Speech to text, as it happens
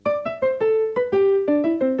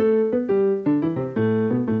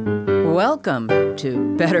Welcome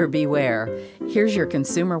to Better Beware. Here's your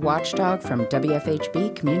consumer watchdog from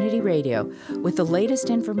WFHB Community Radio with the latest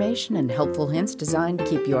information and helpful hints designed to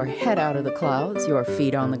keep your head out of the clouds, your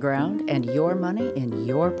feet on the ground, and your money in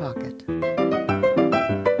your pocket.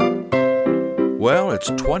 Well, it's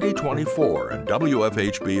 2024, and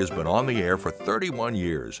WFHB has been on the air for 31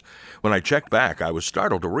 years. When I checked back, I was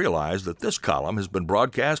startled to realize that this column has been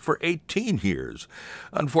broadcast for 18 years.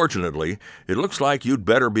 Unfortunately, it looks like you'd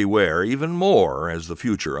better beware even more as the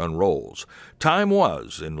future unrolls. Time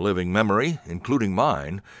was, in living memory, including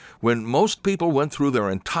mine, when most people went through their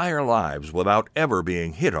entire lives without ever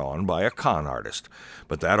being hit on by a con artist.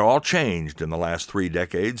 But that all changed in the last 3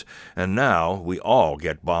 decades, and now we all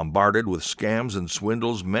get bombarded with scams and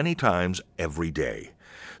swindles many times every day.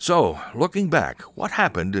 So, looking back, what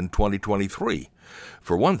happened in 2023?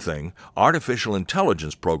 For one thing, artificial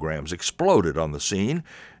intelligence programs exploded on the scene,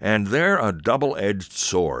 and they're a double-edged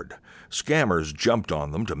sword. Scammers jumped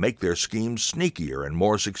on them to make their schemes sneakier and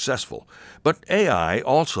more successful. But AI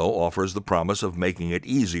also offers the promise of making it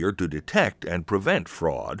easier to detect and prevent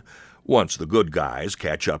fraud once the good guys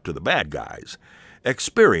catch up to the bad guys.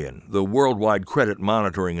 Experian, the worldwide credit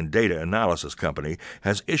monitoring and data analysis company,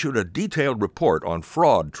 has issued a detailed report on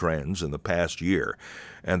fraud trends in the past year,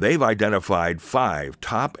 and they've identified 5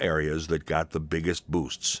 top areas that got the biggest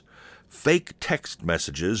boosts. Fake text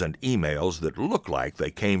messages and emails that look like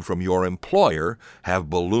they came from your employer have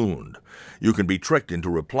ballooned. You can be tricked into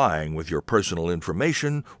replying with your personal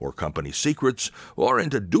information or company secrets, or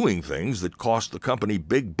into doing things that cost the company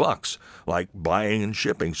big bucks, like buying and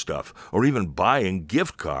shipping stuff, or even buying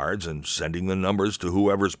gift cards and sending the numbers to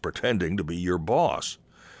whoever's pretending to be your boss.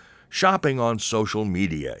 Shopping on social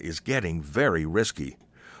media is getting very risky.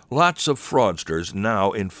 Lots of fraudsters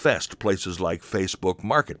now infest places like Facebook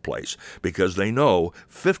Marketplace because they know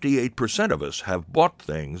 58% of us have bought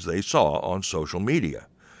things they saw on social media.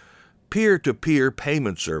 Peer-to-peer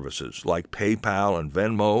payment services like PayPal and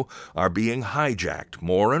Venmo are being hijacked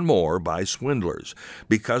more and more by swindlers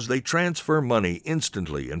because they transfer money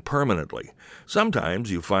instantly and permanently.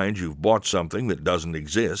 Sometimes you find you've bought something that doesn't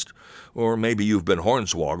exist, or maybe you've been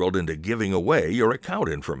hornswoggled into giving away your account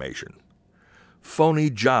information. Phony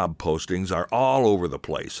job postings are all over the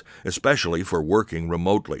place, especially for working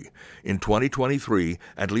remotely. In 2023,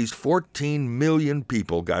 at least 14 million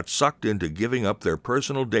people got sucked into giving up their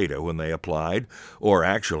personal data when they applied, or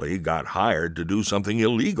actually got hired to do something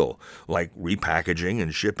illegal, like repackaging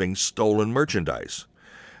and shipping stolen merchandise.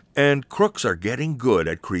 And crooks are getting good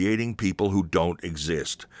at creating people who don't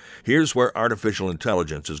exist. Here's where artificial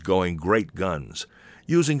intelligence is going great guns.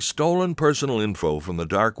 Using stolen personal info from the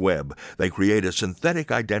dark web, they create a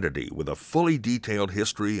synthetic identity with a fully detailed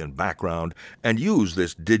history and background and use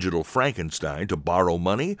this digital Frankenstein to borrow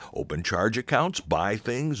money, open charge accounts, buy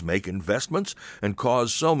things, make investments, and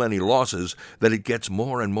cause so many losses that it gets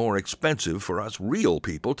more and more expensive for us real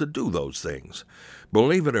people to do those things.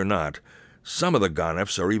 Believe it or not, some of the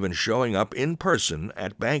gonifs are even showing up in person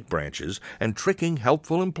at bank branches and tricking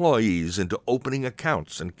helpful employees into opening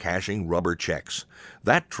accounts and cashing rubber checks.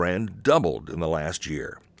 That trend doubled in the last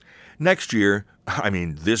year. This year,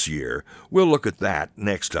 we'll look at that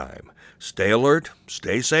next time. Stay alert,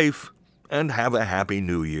 stay safe, and have a happy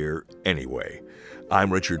new year anyway.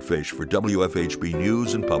 I'm Richard Fish for WFHB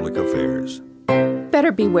News and Public Affairs.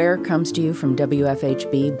 Better Beware comes to you from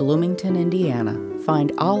WFHB Bloomington, Indiana.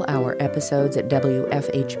 Find all our episodes at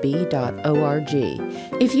wfhb.org.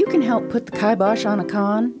 If you can help put the kibosh on a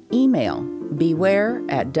con, email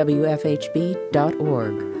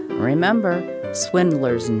beware@wfhb.org. Remember,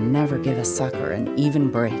 swindlers never give a sucker an even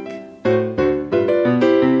break.